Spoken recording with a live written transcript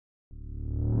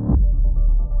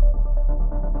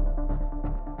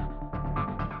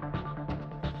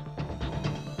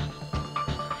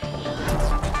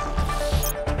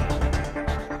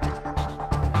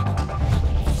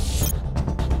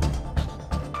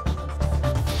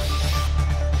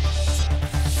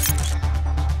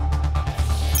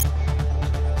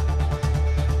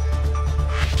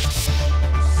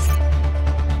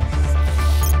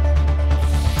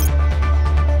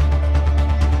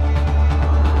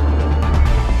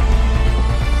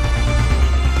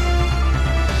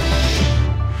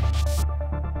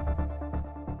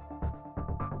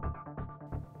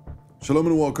Shalom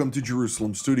and welcome to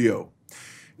Jerusalem Studio.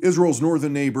 Israel's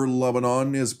northern neighbor,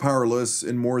 Lebanon, is powerless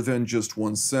in more than just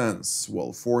one sense.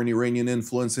 While foreign Iranian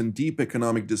influence and deep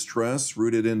economic distress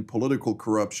rooted in political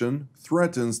corruption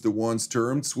threatens the once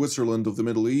termed Switzerland of the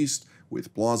Middle East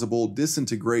with plausible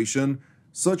disintegration,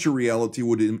 such a reality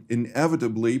would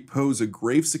inevitably pose a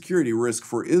grave security risk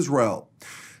for Israel.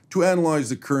 To analyze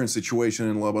the current situation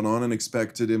in Lebanon and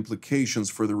expected implications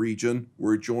for the region,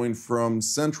 we're joined from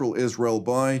Central Israel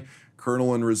by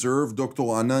Colonel in Reserve Dr.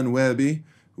 Anan,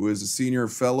 who is a senior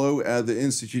fellow at the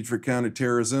Institute for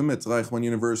Counterterrorism at Reichman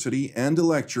University and a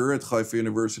lecturer at Haifa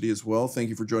University as well. Thank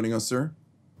you for joining us, sir.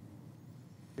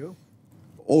 Thank you.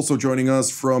 Also joining us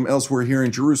from elsewhere here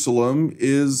in Jerusalem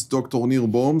is Dr.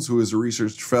 Boms, who is a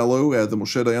research fellow at the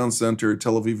Moshe Dayan Center at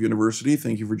Tel Aviv University.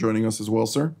 Thank you for joining us as well,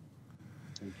 sir.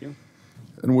 Thank you.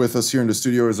 And with us here in the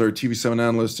studio is our TV7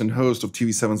 analyst and host of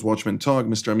TV7's Watchmen Talk,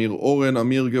 Mr. Amir Oren.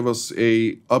 Amir, give us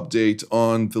a update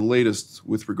on the latest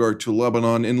with regard to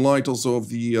Lebanon, in light also of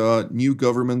the new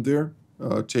government there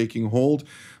taking hold,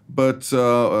 but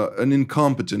an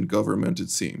incompetent government,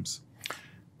 it seems.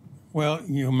 Well,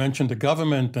 you mentioned the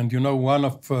government, and one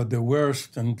of the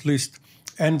worst and least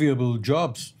enviable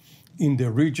jobs in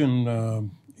the region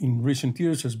in recent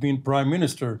years has been Prime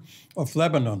Minister of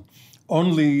Lebanon.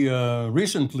 Only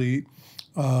recently,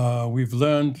 we've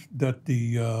learned that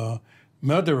the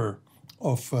murderer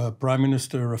of Prime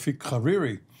Minister Rafik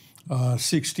Hariri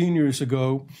 16 years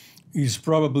ago is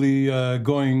probably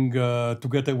going to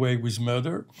get away with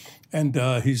murder, and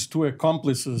his two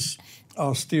accomplices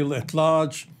are still at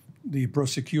large. The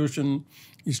prosecution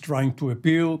is trying to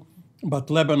appeal, but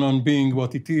Lebanon being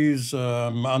what it is,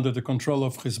 under the control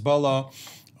of Hezbollah,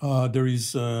 there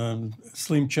is a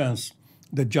slim chance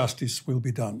that justice will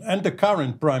be done. And the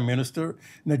current Prime Minister,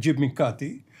 Najib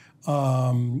Mikati,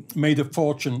 made a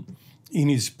fortune in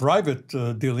his private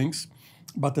dealings,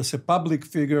 but as a public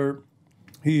figure,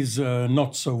 he's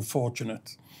not so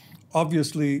fortunate.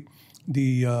 Obviously,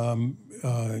 the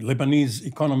Lebanese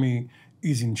economy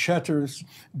is in shatters.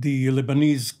 The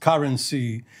Lebanese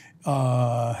currency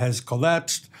has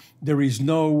collapsed. There is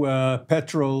no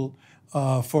petrol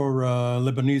for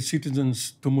Lebanese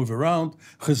citizens to move around.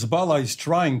 Hezbollah is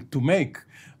trying to make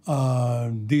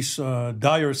this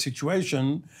dire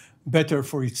situation better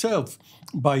for itself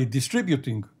by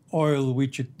distributing oil,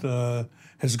 which it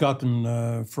has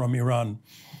gotten from Iran.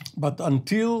 But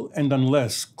until and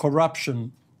unless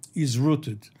corruption is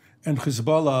rooted and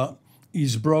Hezbollah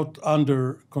is brought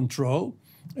under control,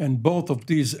 and both of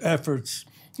these efforts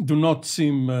do not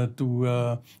seem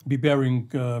to be bearing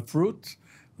fruit,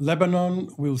 Lebanon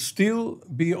will still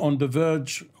be on the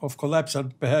verge of collapse,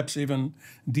 and perhaps even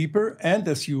deeper. And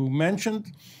as you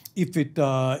mentioned, if it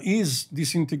is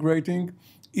disintegrating,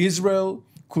 Israel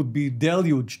could be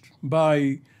deluged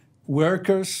by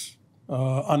workers,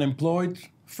 unemployed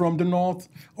from the north,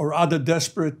 or other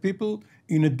desperate people,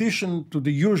 in addition to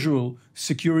the usual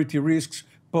security risks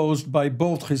posed by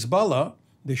both Hezbollah,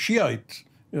 the Shiite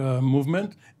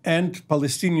movement, and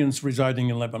Palestinians residing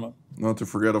in Lebanon. Not to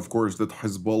forget, of course, that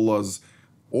Hezbollah's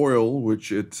oil,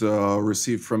 which it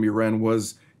received from Iran,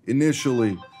 was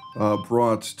initially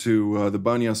brought to the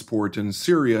Banyas port in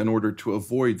Syria in order to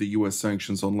avoid the U.S.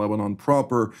 sanctions on Lebanon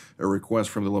proper, a request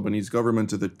from the Lebanese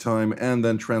government at the time, and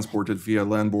then transported via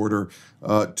land border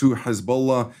to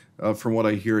Hezbollah. From what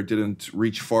I hear, it didn't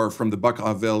reach far from the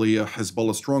Baqa Valley,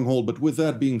 Hezbollah stronghold. But with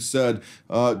that being said,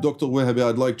 Dr. Wahabi,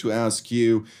 I'd like to ask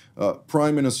you,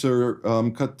 Prime Minister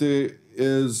Kate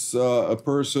is a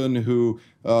person who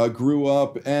grew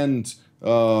up and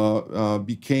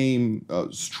became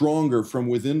stronger from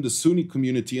within the Sunni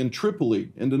community in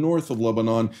Tripoli, in the north of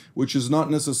Lebanon, which is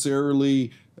not necessarily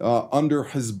under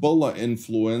Hezbollah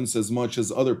influence as much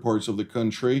as other parts of the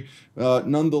country.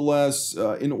 Nonetheless,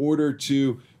 in order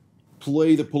to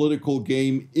play the political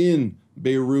game in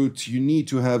Beirut, you need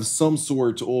to have some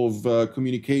sort of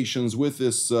communications with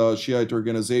this Shiite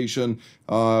organization,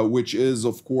 which is,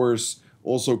 of course,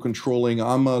 also controlling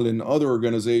Amal and other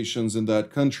organizations in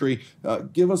that country.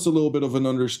 Give us a little bit of an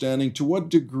understanding. To what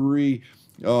degree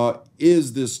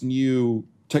is this new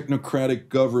technocratic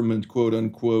government, quote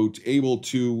unquote, able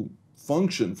to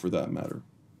function for that matter?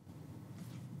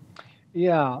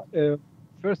 Yeah.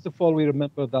 First of all, we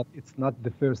remember that it's not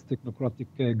the first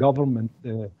technocratic government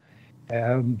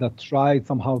that tried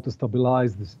somehow to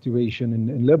stabilize the situation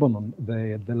in Lebanon.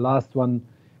 The last one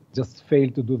just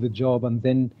failed to do the job, and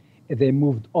then they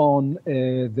moved on.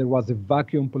 There was a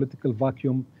vacuum, political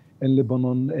vacuum in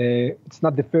Lebanon. It's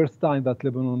not the first time that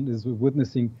Lebanon is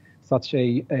witnessing such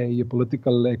a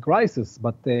political crisis,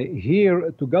 but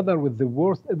here, together with the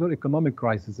worst ever economic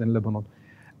crisis in Lebanon,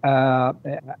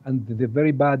 and the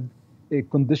very bad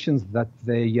conditions that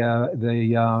the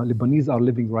Lebanese are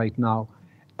living right now,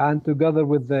 and together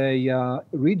with the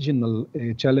regional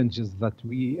challenges that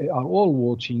we are all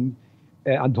watching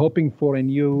and hoping for a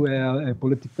new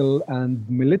political and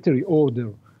military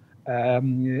order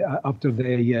after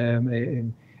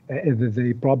the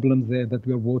problems that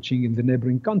we are watching in the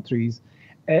neighboring countries.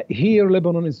 Here,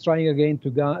 Lebanon is trying again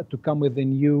to come with a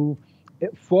new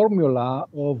formula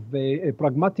of a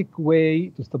pragmatic way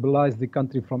to stabilize the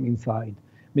country from inside.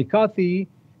 McCarthy,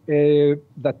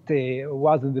 that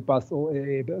was in the past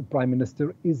prime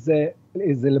minister, is a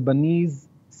Lebanese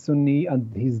Sunni,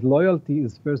 and his loyalty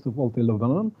is first of all to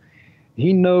Lebanon.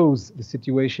 He knows the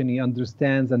situation, he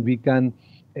understands, and we can,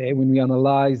 when we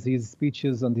analyze his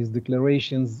speeches and his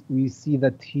declarations, we see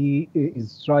that he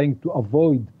is trying to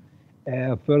avoid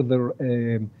further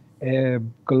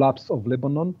collapse of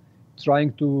Lebanon,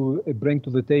 trying to bring to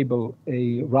the table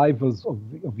rivals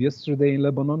of yesterday in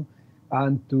Lebanon,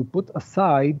 and to put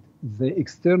aside the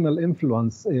external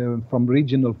influence from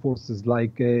regional forces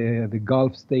like the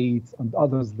Gulf states and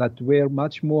others that were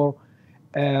much more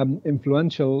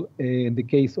influential in the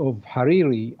case of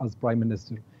Hariri as prime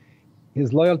minister.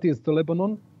 His loyalty is to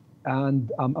Lebanon,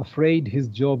 and I'm afraid his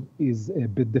job is a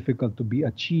bit difficult to be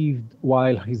achieved,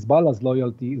 while Hezbollah's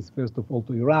loyalty is first of all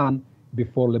to Iran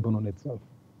before Lebanon itself.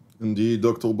 Indeed,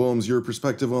 Dr. Boms, your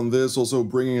perspective on this, also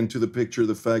bringing into the picture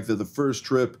the fact that the first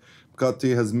trip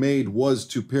Kati has made was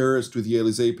to Paris, to the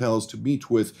Élysée Palace, to meet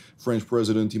with French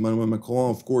President Emmanuel Macron,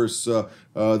 of course,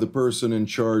 the person in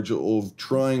charge of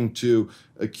trying to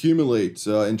accumulate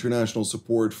international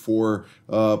support for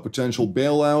potential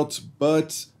bailout,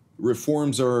 but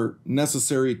reforms are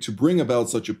necessary to bring about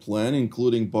such a plan,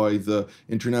 including by the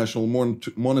International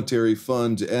Monetary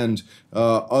Fund and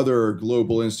other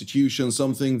global institutions,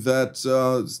 something that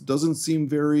doesn't seem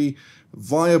very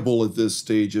viable at this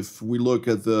stage if we look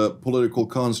at the political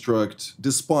construct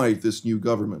despite this new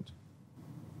government.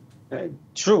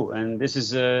 True, and this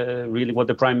is really what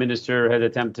the Prime Minister had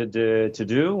attempted to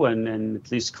do, and at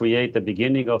least create the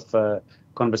beginning of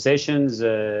conversations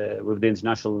with the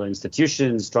international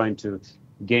institutions, trying to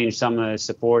gain some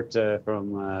support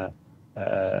from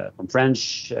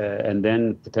French and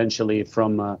then potentially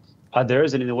from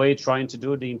others, and in a way trying to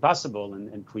do the impossible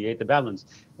and create a balance.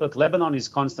 Look, Lebanon is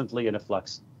constantly in a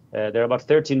flux. There are about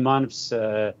 13 months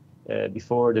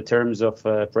before the terms of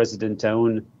President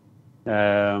Dayan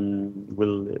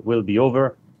will be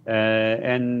over,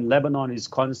 and Lebanon is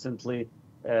constantly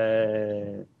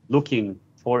looking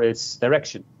for its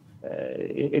direction.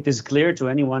 It is clear to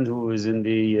anyone who is in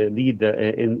the lead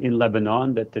in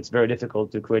Lebanon that it's very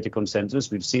difficult to create a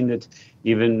consensus. We've seen it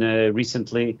even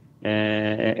recently,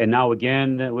 and now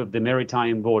again with the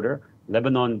maritime border.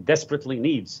 Lebanon desperately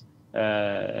needs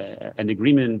an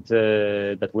agreement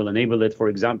that will enable it, for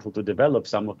example, to develop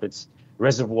some of its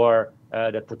reservoir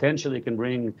that potentially can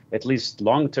bring at least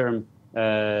long-term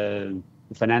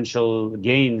financial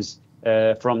gains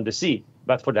from the sea.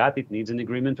 But for that, it needs an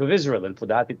agreement with Israel, and for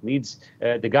that, it needs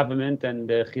the government and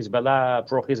the Hezbollah,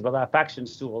 pro-Hezbollah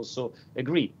factions to also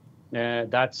agree.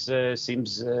 That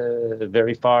seems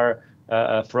very far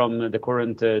from the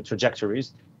current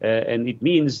trajectories, and it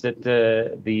means that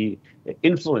the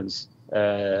influence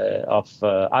of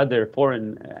other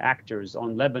foreign actors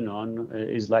on Lebanon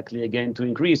is likely again to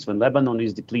increase. When Lebanon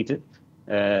is depleted,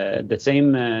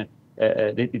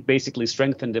 it basically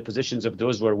strengthened the positions of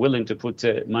those who are willing to put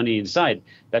money inside.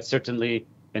 That certainly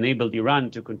enabled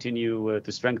Iran to continue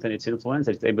to strengthen its influence.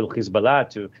 It enabled Hezbollah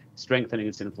to strengthen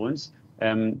its influence.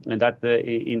 And that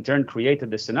in turn created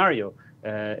the scenario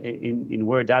in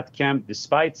where that camp,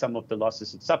 despite some of the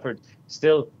losses it suffered,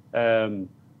 still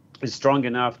is strong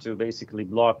enough to basically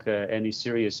block any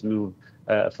serious move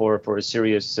for a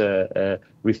serious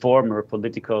reform or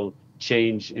political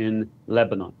change in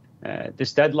Lebanon.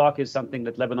 This deadlock is something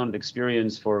that Lebanon had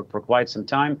experienced for quite some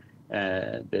time.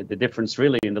 The difference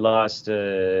really in the last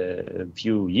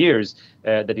few years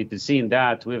that it has seen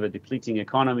that with a depleting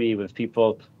economy, with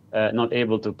people not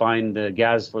able to find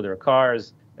gas for their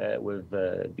cars, with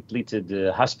depleted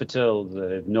hospitals,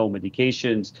 no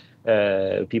medications,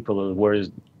 people were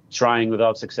trying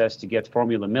without success to get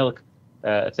formula milk,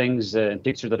 things and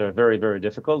pictures that are very, very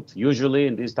difficult. Usually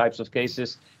in these types of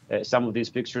cases, some of these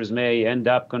pictures may end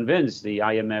up convince the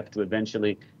IMF to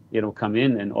eventually, come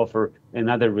in and offer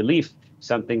another relief,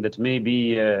 something that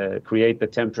maybe create a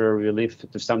temporary relief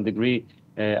to some degree,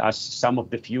 as some of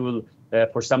the fuel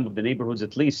for some of the neighborhoods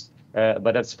at least.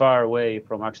 But that's far away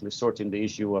from actually sorting the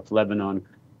issue of Lebanon,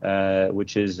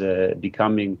 which is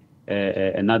becoming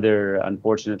another,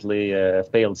 unfortunately,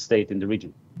 failed state in the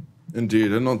region.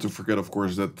 Indeed, and not to forget, of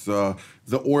course, that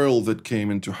the oil that came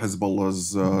into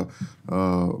Hezbollah's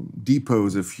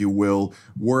depots, if you will,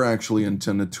 were actually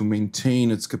intended to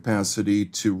maintain its capacity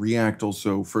to react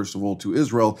also, first of all, to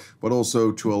Israel, but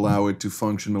also to allow it to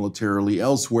function militarily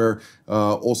elsewhere,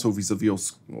 also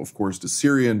vis-a-vis, of course, the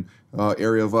Syrian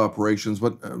area of operations.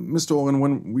 But Mr. Oren,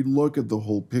 when we look at the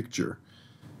whole picture,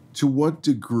 to what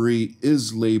degree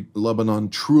is Lebanon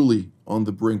truly on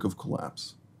the brink of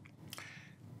collapse?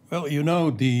 Well, you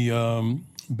know, the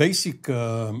basic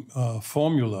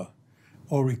formula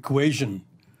or equation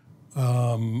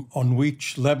on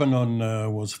which Lebanon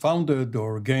was founded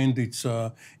or gained its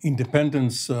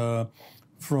independence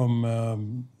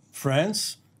from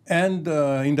France and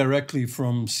indirectly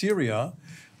from Syria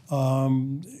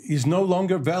is no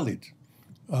longer valid.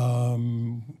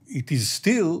 It is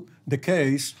still the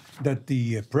case that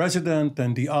the president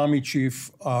and the army chief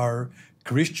are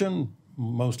Christian,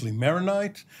 mostly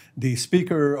Maronite, the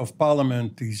Speaker of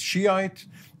Parliament is Shiite,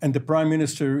 and the Prime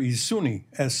Minister is Sunni,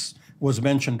 as was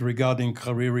mentioned regarding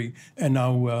Hariri and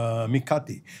now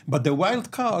Mikati. But the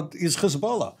wild card is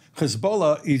Hezbollah.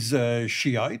 Hezbollah is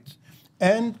Shiite,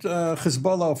 and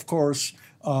Hezbollah, of course,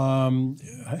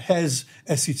 has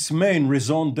as its main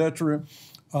raison d'etre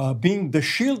being the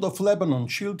shield of Lebanon.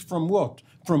 Shield from what?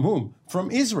 From whom?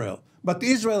 From Israel. But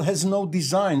Israel has no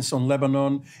designs on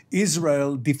Lebanon.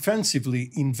 Israel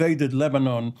defensively invaded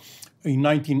Lebanon in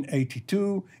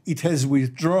 1982. It has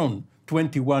withdrawn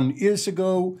 21 years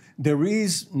ago. There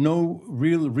is no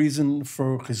real reason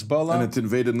for Hezbollah. And it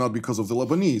invaded not because of the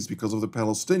Lebanese, because of the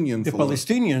Palestinians. The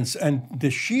Palestinians and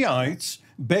the Shiites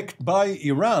backed by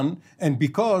Iran, and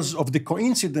because of the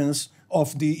coincidence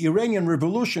of the Iranian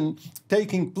revolution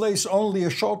taking place only a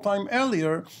short time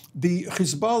earlier, the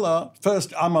Hezbollah,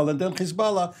 first Amal and then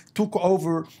Hezbollah, took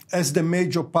over as the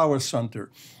major power center.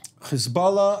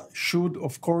 Hezbollah should,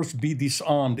 of course, be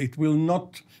disarmed. It will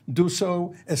not do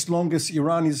so as long as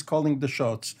Iran is calling the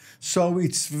shots. So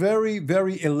it's very,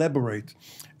 very elaborate.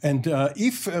 And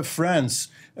if France,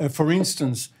 for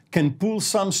instance, can pull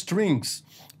some strings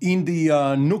in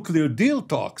the nuclear deal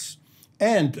talks,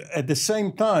 and at the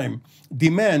same time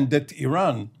demand that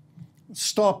Iran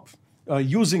stop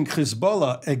using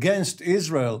Hezbollah against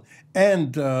Israel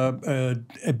and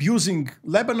abusing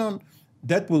Lebanon,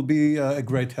 that will be a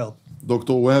great help.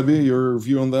 Dr. Wahabi, your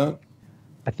view on that?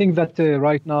 I think that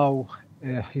right now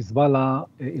Hezbollah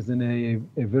is in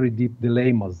a very deep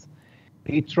dilemmas.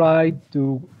 He tried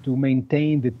to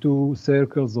maintain the two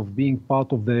circles of being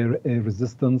part of the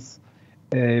resistance,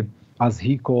 as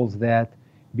he calls that,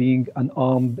 being an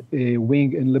armed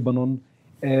wing in Lebanon,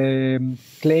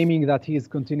 claiming that he is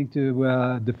continuing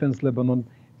to defend Lebanon,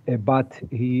 but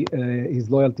his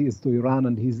loyalty is to Iran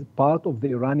and he's part of the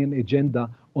Iranian agenda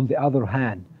on the other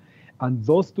hand. And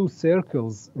those two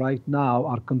circles right now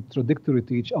are contradictory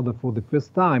to each other for the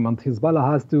first time. And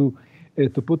Hezbollah has to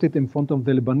put it in front of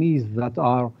the Lebanese that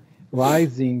are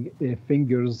rising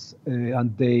fingers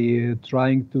and they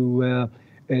trying to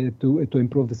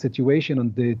improve the situation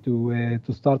and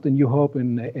to start a new hope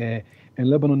in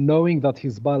Lebanon, knowing that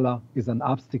Hezbollah is an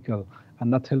obstacle and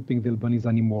not helping the Lebanese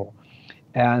anymore.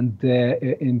 And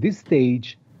in this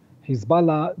stage,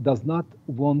 Hezbollah does not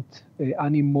want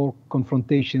any more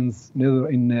confrontations, neither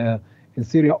in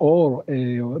Syria or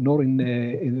nor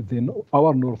in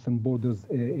our northern borders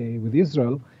with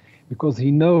Israel, because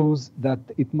he knows that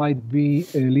it might be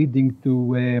leading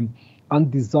to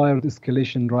undesired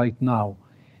escalation right now.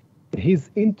 His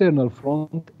internal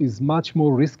front is much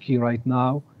more risky right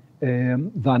now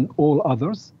than all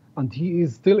others, and he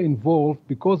is still involved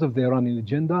because of the Iranian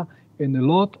agenda in a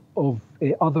lot of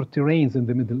other terrains in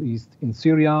the Middle East, in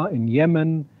Syria, in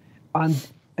Yemen, and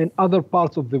in other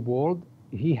parts of the world.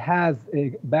 He has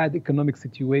a bad economic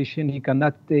situation. He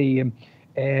cannot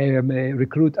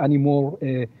recruit any more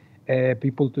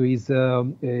people to his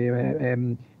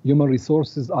human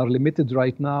resources are limited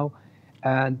right now.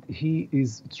 And he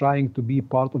is trying to be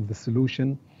part of the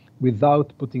solution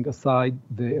without putting aside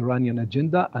the Iranian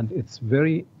agenda. And it's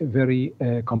very, very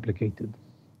complicated.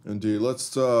 Indeed.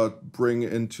 Let's bring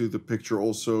into the picture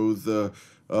also the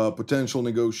potential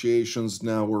negotiations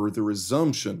now, or the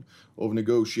resumption of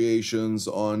negotiations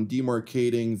on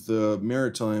demarcating the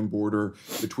maritime border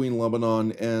between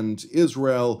Lebanon and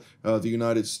Israel. The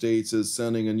United States is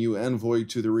sending a new envoy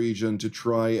to the region to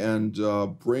try and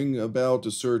bring about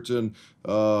a certain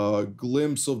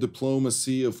glimpse of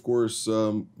diplomacy. Of course,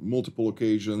 multiple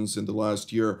occasions in the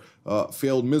last year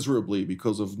failed miserably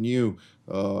because of new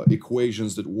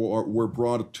equations that were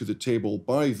brought to the table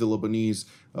by the Lebanese,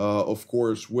 of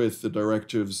course, with the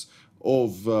directives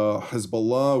of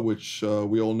Hezbollah, which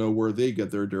we all know where they get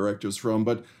their directives from.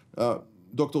 But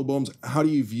Dr. Boms, how do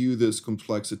you view this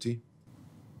complexity?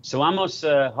 So Amos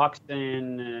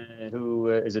Hochstein, who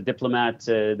is a diplomat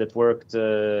that worked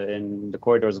in the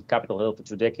corridors of Capitol Hill for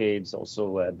 2 decades,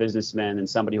 also a businessman and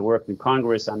somebody who worked in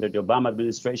Congress under the Obama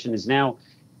administration, is now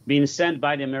being sent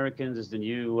by the Americans as the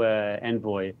new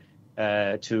envoy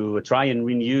to try and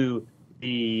renew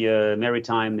the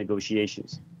maritime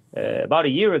negotiations. About a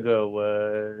year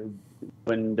ago,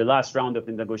 when the last round of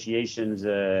the negotiations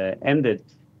ended,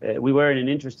 we were in an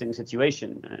interesting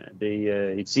situation.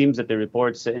 It seems that the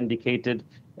reports indicated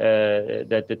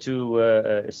that the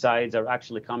two sides are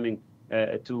actually coming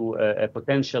to a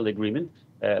potential agreement.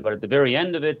 But at the very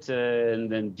end of it,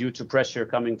 and then due to pressure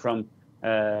coming from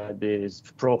the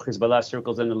pro-Hezbollah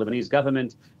circles and the Lebanese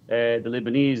government, the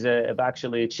Lebanese have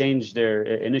actually changed their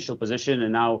initial position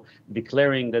and now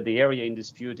declaring that the area in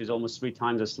dispute is almost 3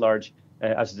 times as large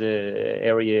as the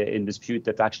area in dispute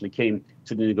that actually came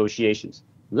to the negotiations.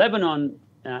 Lebanon,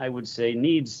 I would say,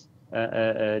 needs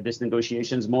these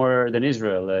negotiations more than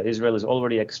Israel. Israel is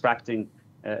already extracting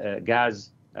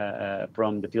gas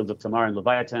from the fields of Tamar and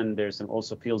Leviathan. There's some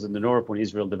also fields in the north when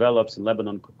Israel develops, and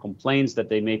Lebanon complains that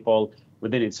they may fall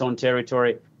within its own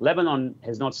territory. Lebanon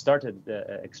has not started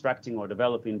extracting or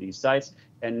developing these sites,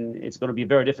 and it's going to be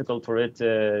very difficult for it.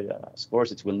 Of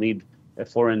course, it will need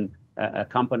foreign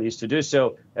companies to do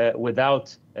so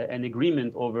without an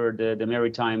agreement over the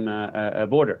maritime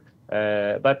border.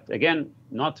 But again,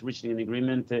 not reaching an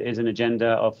agreement is an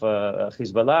agenda of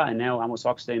Hezbollah, and now Amos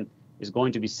Hochstein is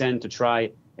going to be sent to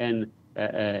try and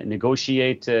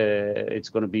negotiate. It's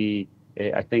going to be,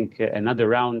 I think, another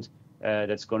round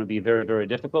that's going to be very, very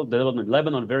difficult.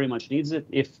 Lebanon very much needs it.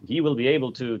 If he will be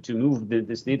able to move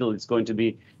this needle, it's going to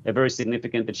be a very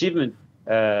significant achievement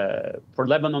for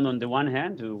Lebanon on the one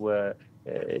hand, who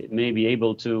may be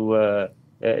able to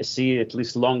see at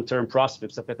least long-term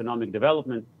prospects of economic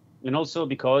development, and also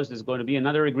because there's going to be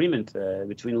another agreement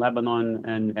between Lebanon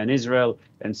and Israel,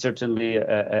 and certainly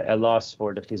a loss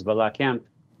for the Hezbollah camp.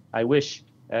 I wish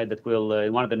that we'll,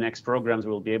 in one of the next programs,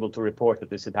 we'll be able to report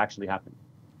that this had actually happened.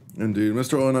 Indeed.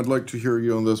 Mr. Oren, I'd like to hear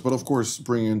you on this, but of course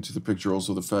bring into the picture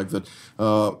also the fact that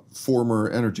former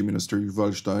Energy Minister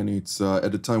Yuval Steinitz,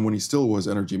 at the time when he still was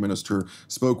Energy Minister,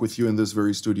 spoke with you in this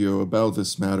very studio about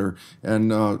this matter,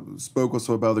 and spoke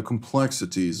also about the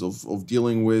complexities of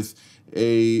dealing with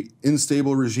a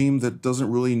unstable regime that doesn't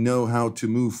really know how to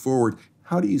move forward.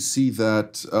 How do you see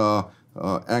that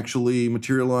actually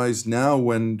materialize now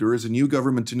when there is a new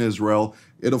government in Israel?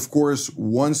 It, of course,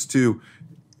 wants to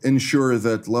ensure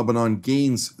that Lebanon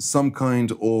gains some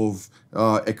kind of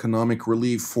economic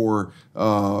relief for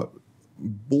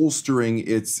bolstering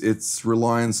its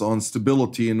reliance on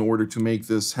stability in order to make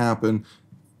this happen.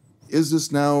 Is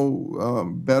this now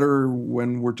better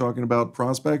when we're talking about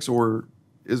prospects, or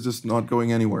is this not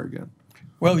going anywhere again?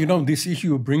 Well, you know, this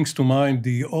issue brings to mind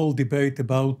the old debate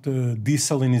about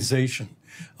desalinization.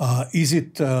 Is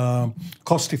it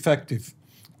cost-effective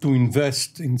to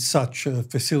invest in such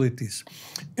facilities?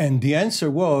 And the answer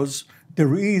was,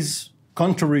 there is,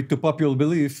 contrary to popular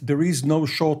belief, there is no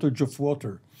shortage of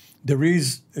water. There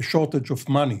is a shortage of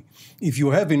money. If you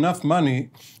have enough money,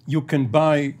 you can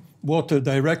buy water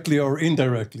directly or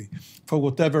indirectly for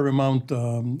whatever amount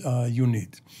you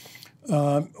need.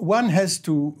 One has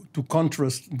to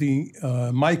contrast the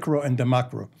micro and the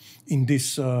macro in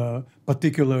this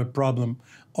particular problem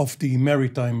of the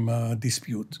maritime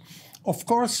dispute. Of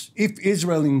course, if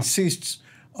Israel insists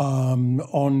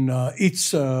on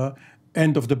its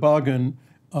end of the bargain,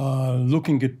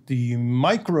 looking at the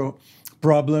micro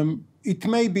problem, it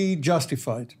may be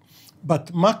justified.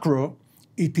 But macro,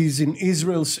 it is in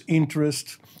Israel's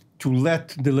interest to let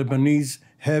the Lebanese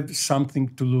have something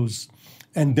to lose.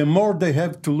 And the more they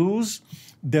have to lose,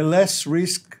 the less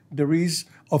risk there is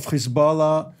of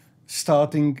Hezbollah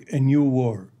starting a new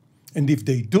war. And if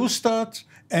they do start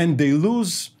and they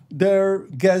lose their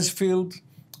gas field,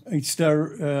 it's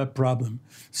their problem.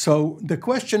 So the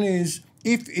question is,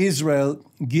 if Israel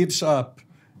gives up,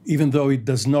 even though it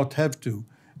does not have to,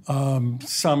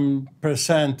 some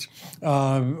percent,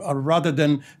 rather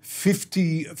than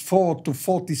 54 to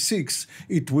 46,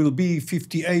 it will be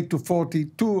 58 to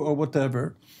 42 or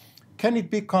whatever, can it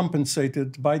be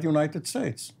compensated by the United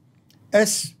States?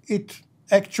 As it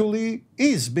actually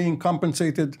is being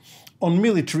compensated on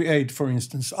military aid, for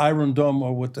instance, Iron Dome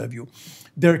or what have you.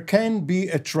 There can be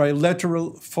a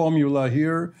trilateral formula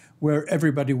here where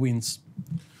everybody wins.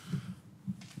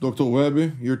 Dr.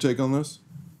 Wahabi, your take on this?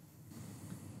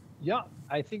 Yeah,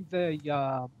 I think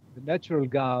the natural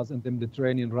gas in the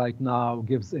Mediterranean right now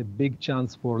gives a big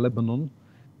chance for Lebanon.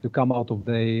 to come out of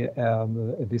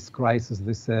this crisis,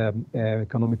 this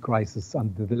economic crisis,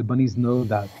 and the Lebanese know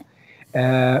that.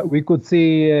 We could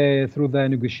see through the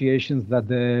negotiations that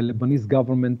the Lebanese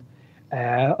government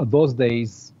those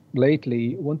days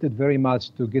lately wanted very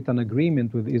much to get an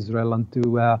agreement with Israel and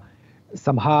to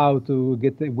somehow to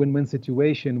get a win-win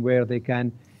situation where they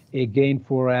can gain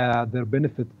for their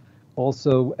benefit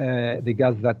also the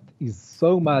gas that is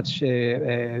so much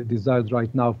desired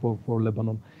right now for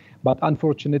Lebanon. But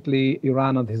unfortunately,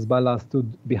 Iran and Hezbollah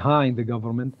stood behind the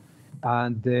government,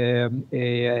 and in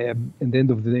the end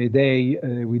of the day,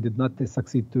 we did not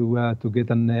succeed to get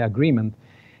an agreement.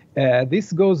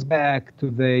 This goes back to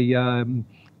the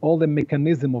all the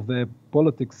mechanism of the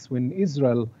politics when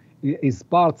Israel is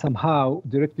part somehow,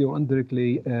 directly or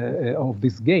indirectly, of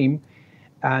this game.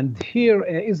 And here,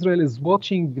 Israel is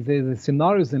watching the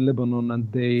scenarios in Lebanon, and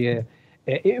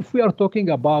if we are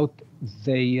talking about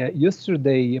the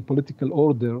yesterday political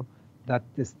order that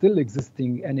is still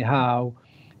existing anyhow,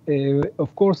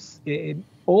 of course,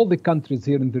 all the countries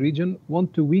here in the region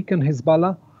want to weaken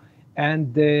Hezbollah,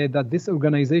 and that this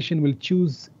organization will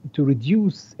choose to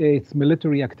reduce its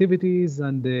military activities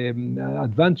and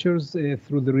adventures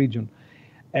through the region.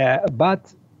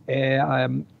 But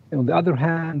on the other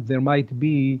hand, there might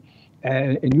be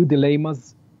new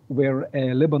dilemmas where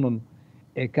Lebanon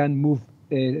can move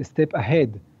a step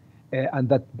ahead, and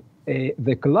that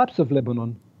the collapse of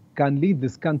Lebanon can lead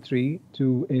this country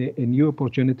to a new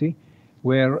opportunity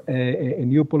where a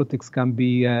new politics can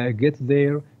be get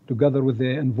there together with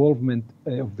the involvement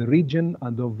of the region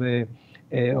and of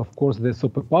course, the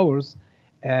superpowers.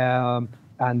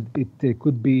 And it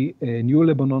could be a new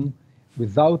Lebanon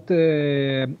without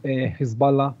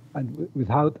Hezbollah, and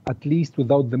at least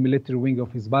without the military wing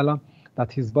of Hezbollah, that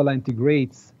Hezbollah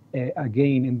integrates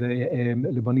again in the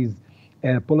Lebanese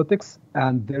politics.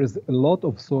 And there's a lot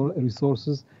of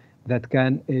resources that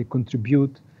can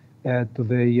contribute to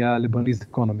the Lebanese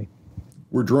economy.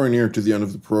 We're drawing near to the end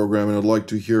of the program, and I'd like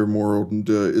to hear more on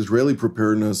Israeli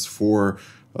preparedness for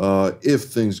if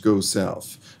things go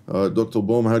south. Dr.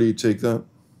 Bohm, how do you take that?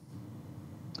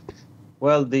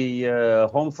 Well, the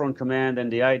Home Front Command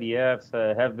and the IDF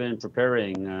have been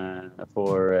preparing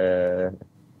for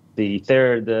the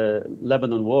third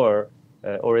Lebanon war,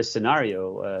 or a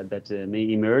scenario that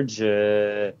may emerge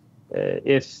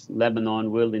if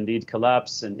Lebanon will indeed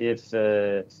collapse, and if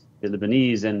the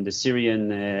Lebanese and the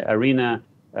Syrian arena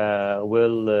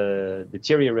will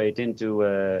deteriorate into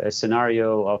a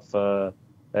scenario of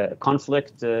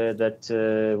conflict that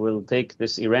will take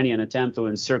this Iranian attempt to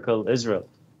encircle Israel.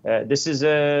 This is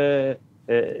a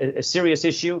serious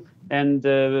issue, and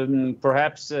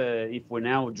perhaps if we're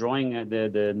now drawing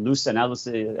the loose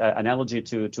analogy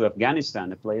to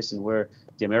Afghanistan, a place in where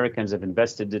the Americans have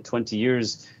invested 20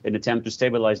 years in attempt to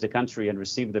stabilize the country and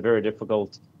received the very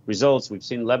difficult results. We've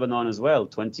seen Lebanon as well,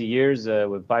 20 years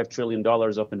with $5 trillion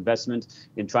of investment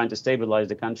in trying to stabilize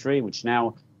the country, which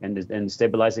now, and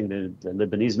stabilizing the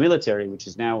Lebanese military, which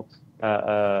is now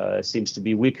seems to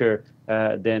be weaker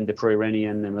than the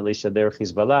pro-Iranian militia there,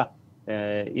 Hezbollah.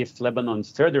 If Lebanon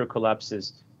further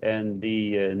collapses and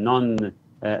the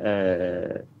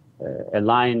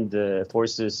non-aligned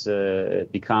forces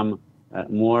become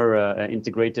more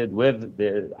integrated with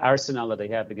the arsenal that they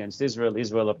have against Israel,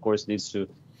 Israel, of course, needs to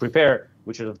prepare,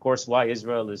 which is, of course, why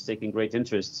Israel is taking great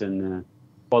interest in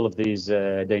all of these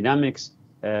dynamics.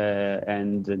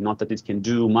 And not that it can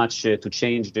do much to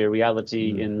change the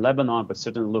reality in Lebanon, but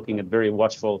certainly looking at very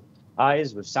watchful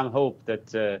eyes with some hope that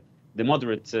the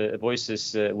moderate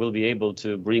voices will be able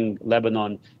to bring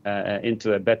Lebanon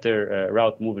into a better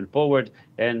route moving forward,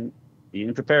 and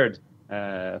being prepared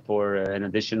for an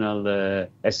additional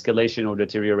escalation or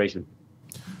deterioration.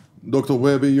 Dr.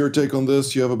 Wahabi, your take on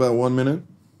this? You have about 1 minute.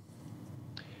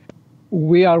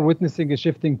 We are witnessing a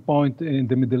shifting point in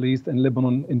the Middle East and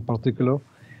Lebanon in particular.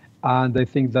 And I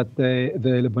think that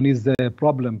the Lebanese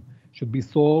problem should be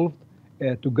solved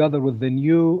together with the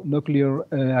new nuclear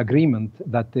agreement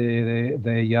that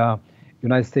the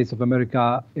United States of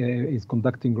America is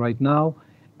conducting right now.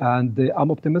 And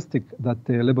I'm optimistic that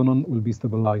Lebanon will be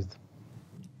stabilized.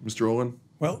 Mr. Oren?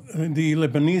 Well, the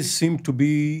Lebanese seem to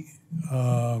be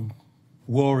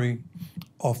worried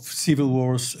of civil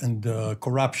wars and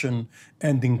corruption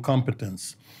and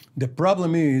incompetence. The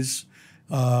problem is,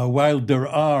 while there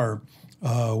are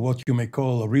what you may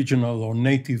call a regional or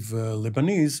native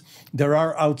Lebanese, there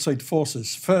are outside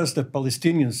forces. First, the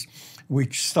Palestinians,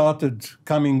 which started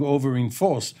coming over in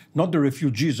force, not the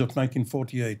refugees of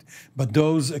 1948, but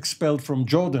those expelled from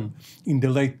Jordan in the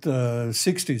late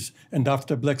 60s and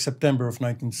after Black September of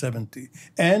 1970.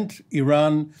 And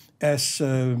Iran as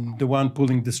the one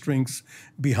pulling the strings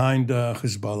behind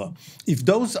Hezbollah. If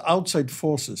those outside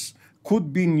forces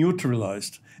could be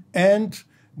neutralized and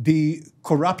the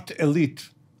corrupt elite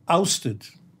ousted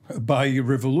by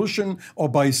revolution or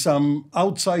by some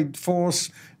outside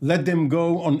force, let them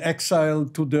go on exile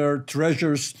to their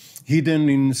treasures hidden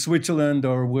in Switzerland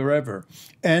or wherever,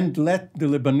 and let the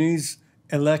Lebanese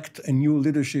elect a new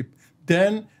leadership,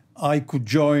 then I could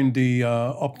join the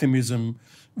optimism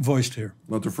voiced here.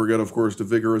 Not to forget, of course, the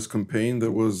vigorous campaign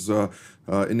that was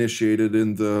initiated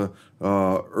in the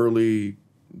early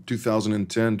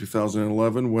 2010,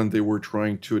 2011, when they were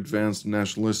trying to advance the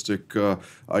nationalistic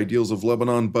ideals of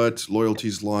Lebanon, but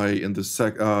loyalties lie in the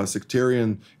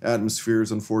sectarian atmospheres.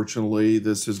 Unfortunately,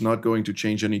 this is not going to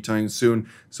change anytime soon.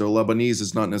 So Lebanese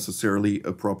is not necessarily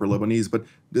a proper Lebanese, but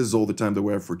this is all the time that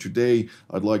we have for today.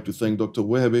 I'd like to thank Dr.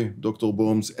 Wahabi, Dr.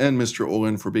 Boms, and Mr.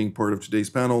 Oren for being part of today's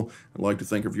panel. I'd like to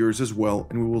thank our viewers as well,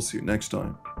 and we will see you next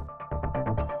time.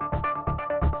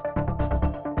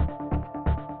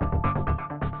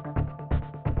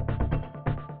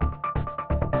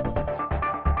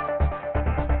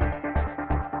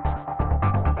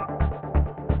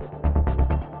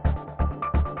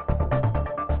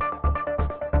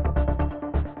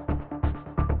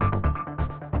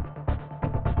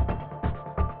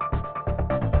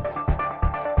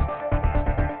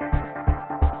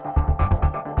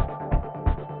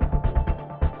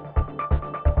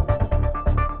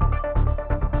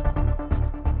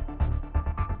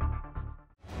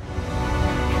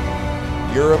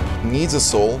 Europe needs a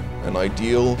soul, an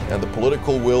ideal, and the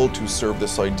political will to serve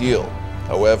this ideal.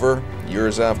 However,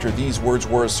 years after these words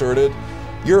were asserted,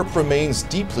 Europe remains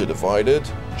deeply divided,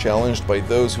 challenged by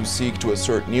those who seek to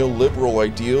assert neoliberal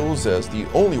ideals as the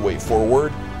only way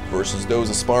forward versus those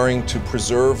aspiring to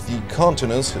preserve the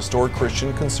continent's historic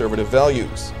Christian conservative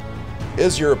values.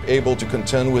 Is Europe able to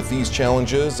contend with these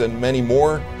challenges and many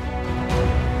more?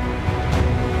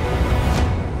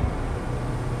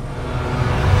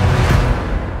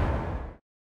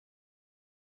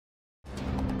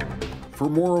 For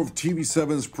more of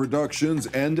TV7's productions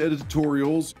and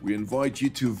editorials, we invite you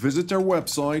to visit our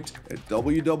website at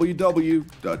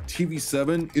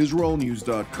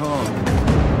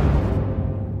www.tv7israelnews.com.